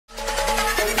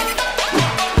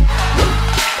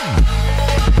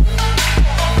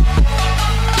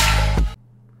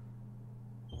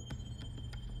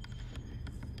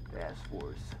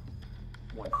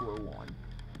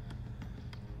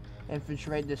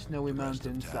infiltrate the snowy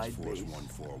mountainside Task Force base.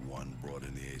 141 brought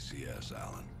in the ACS,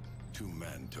 Alan. 2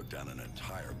 men took down an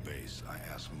entire base. I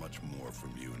ask much more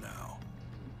from you now.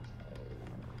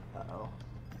 Uh-oh.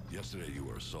 Yesterday you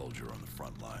were a soldier on the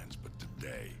front lines, but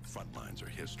today, front lines are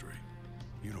history.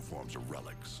 Uniforms are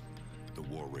relics. The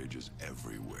war rages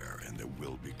everywhere, and there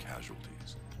will be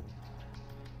casualties.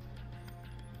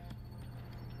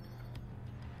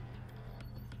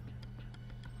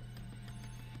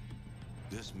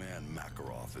 This man,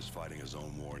 Makarov, is fighting his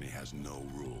own war, and he has no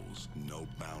rules, no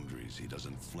boundaries. He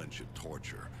doesn't flinch at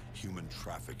torture, human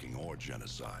trafficking, or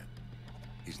genocide.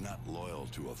 He's not loyal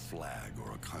to a flag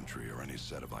or a country or any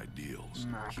set of ideals.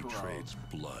 Makarov. He trades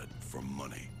blood for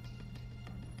money.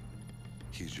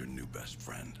 He's your new best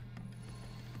friend.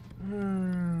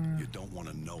 You don't want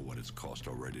to know what it's cost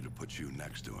already to put you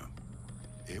next to him.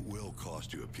 It will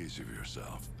cost you a piece of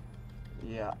yourself.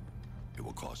 Yeah. It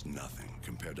will cost nothing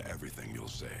compared to everything you'll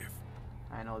save.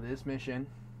 I know this mission.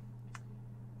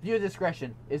 Viewer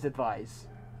discretion is advised.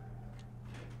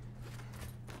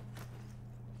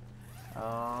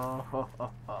 Oh, ho, ho,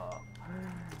 ho.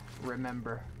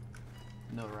 Remember,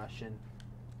 no Russian.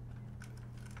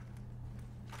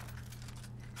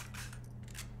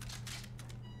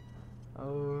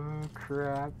 Oh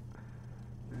crap!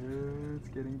 It's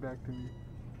getting back to me.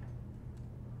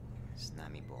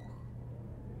 Snami Ball.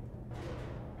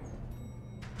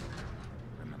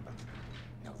 Remember,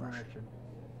 no Russian.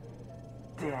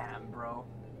 Damn, bro.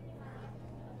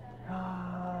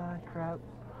 Ah, crap.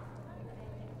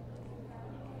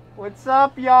 What's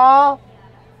up, y'all?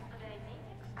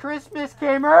 Christmas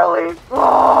came early.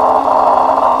 Oh,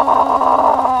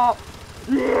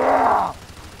 yeah,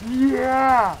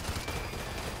 yeah.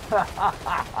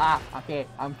 Okay,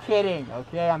 I'm kidding.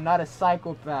 Okay, I'm not a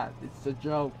psychopath. It's a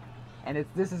joke, and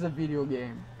this is a video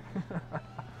game.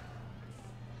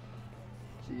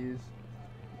 Jeez.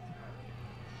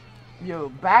 Yo,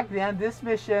 back then this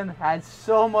mission had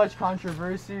so much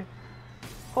controversy.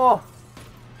 Oh.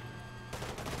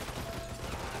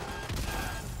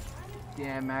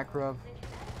 Damn, Makarov.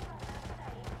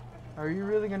 Are you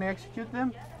really gonna execute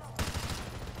them?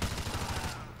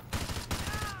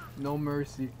 No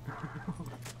mercy.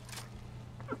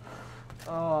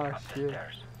 Oh shit.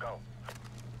 Go.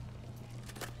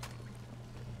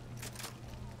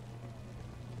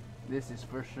 This is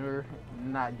for sure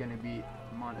not gonna be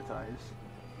monetized.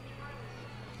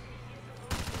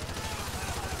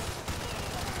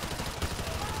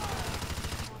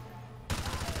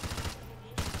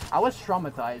 I was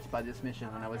traumatized by this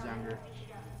mission when I was younger.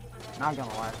 Not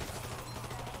gonna lie.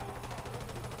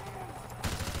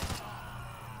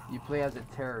 You play as a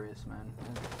terrorist, man.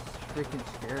 It's freaking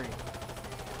scary.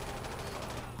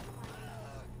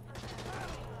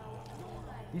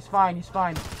 He's fine, he's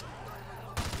fine.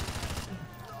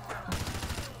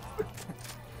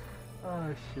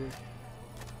 Oh shit.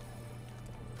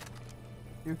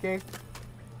 You okay?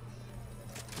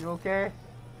 You okay?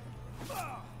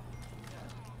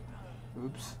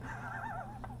 Oops.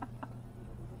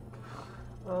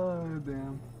 Oh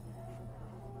damn.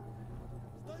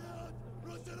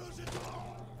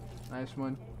 Nice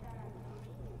one.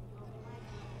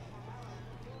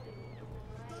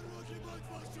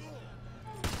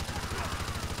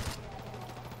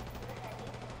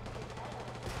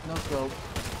 No scope.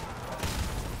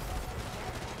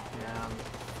 Damn.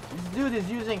 This dude is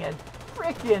using a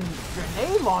freaking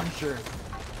grenade launcher.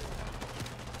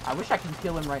 I wish I could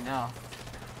kill him right now.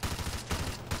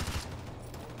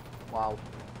 Wow.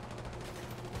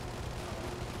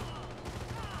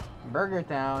 Burger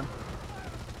Town.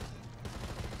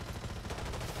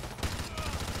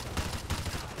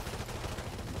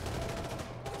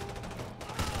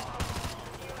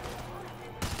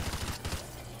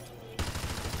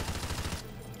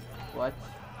 What?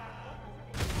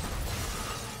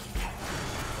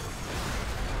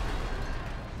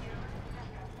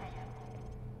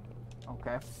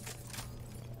 Okay.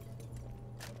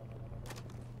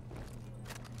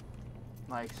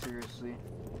 Like, seriously.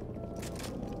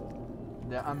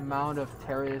 The amount of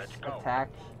terrorist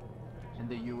attacks in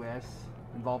the US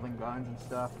involving guns and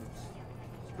stuff, it's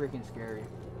freaking scary.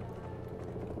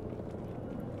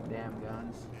 Damn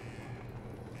guns.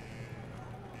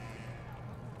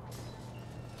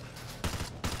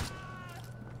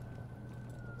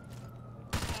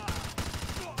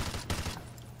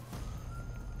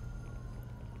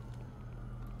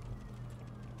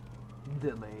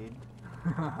 Delayed.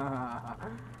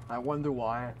 I wonder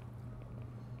why.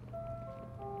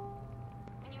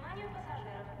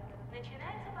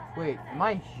 Wait, am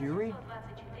I Yuri?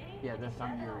 Yeah,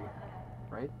 I'm Yuri,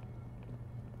 right?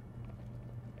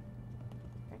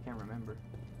 I can't remember.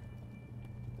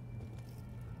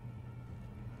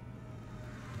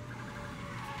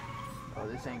 Oh,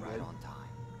 this ain't Right good. on time.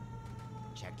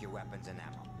 Check your weapons and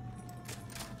ammo.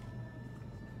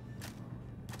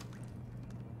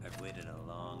 I've waited a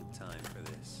long time for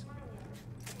this.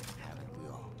 Haven't we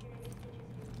all?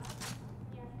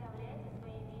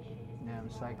 Damn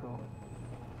psycho.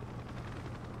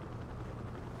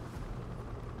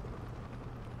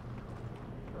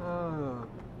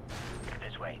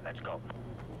 This way, let's go.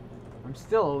 I'm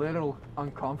still a little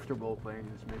uncomfortable playing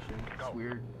this mission. It's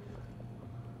weird.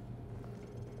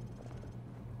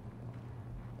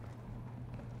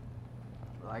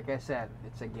 Like I said,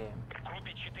 it's a game.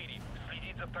 Группе 4.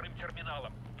 Следить за вторым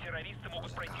терминалом. Террористы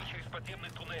могут пройти через подземный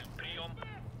туннель. Прием.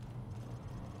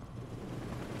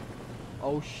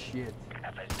 Oh shit.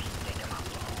 FSB, take him out.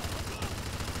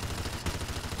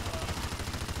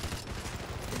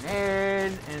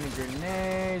 Grenade and a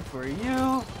grenade for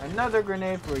you. Another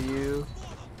grenade for you.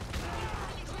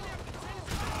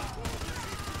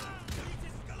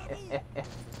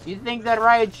 You think that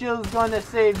riot shield is gonna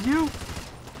save you?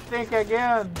 Think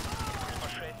again.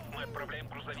 Мы отправляем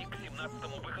грузовик к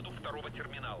 17-му выходу второго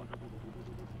терминала.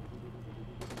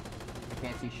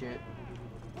 Can't see shit.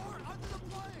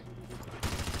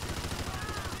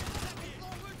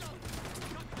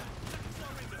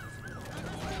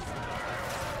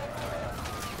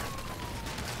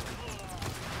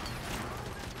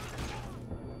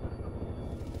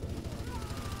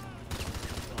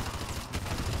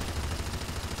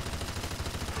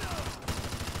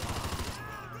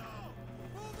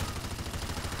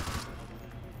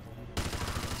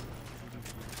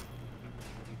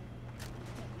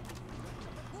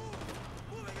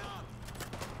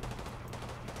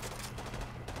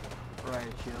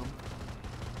 Riot shield.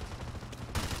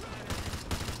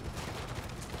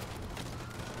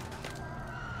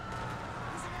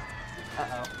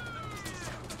 Uh-oh.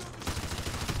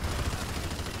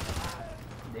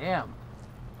 Damn.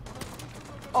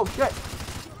 Oh shit.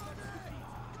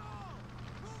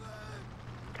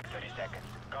 30 seconds.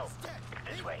 Go.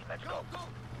 This way, let's go.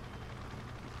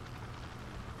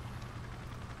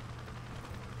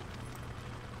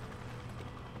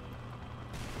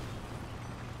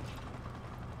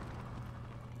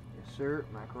 Yes, sir,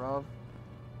 Makarov.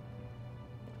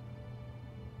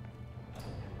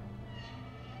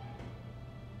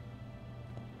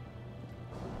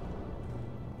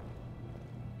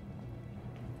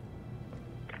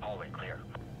 Hallway clear.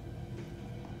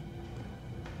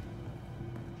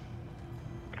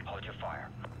 Hold your fire.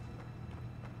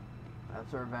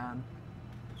 That's our van.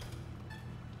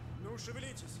 No,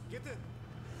 шевелитесь. Get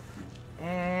in.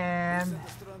 And Send a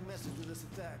strong message to this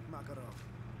attack, Makarov.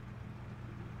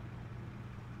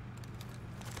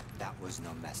 That was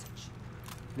no message.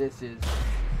 this is...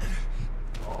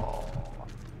 Oh.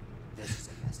 This is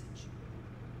a message.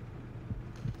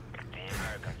 The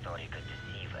Americans thought he could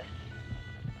deceive us.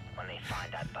 When they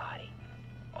find that body,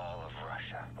 all of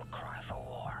Russia will cry for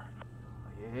war.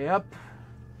 Yep.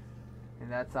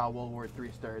 And that's how World War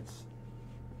III starts.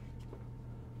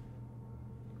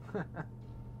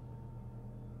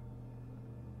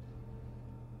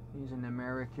 He's an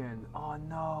American. Oh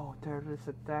no, terrorist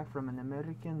attack from an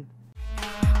American.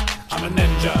 I'm a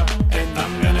ninja, and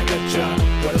I'm gonna get ya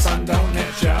where the sun don't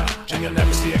hit ya, and you'll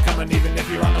never see it coming. Even if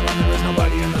you're on the run, there is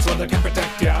nobody in this world that can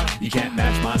protect ya. You can't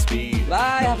match my speed.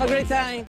 Bye, have a great time.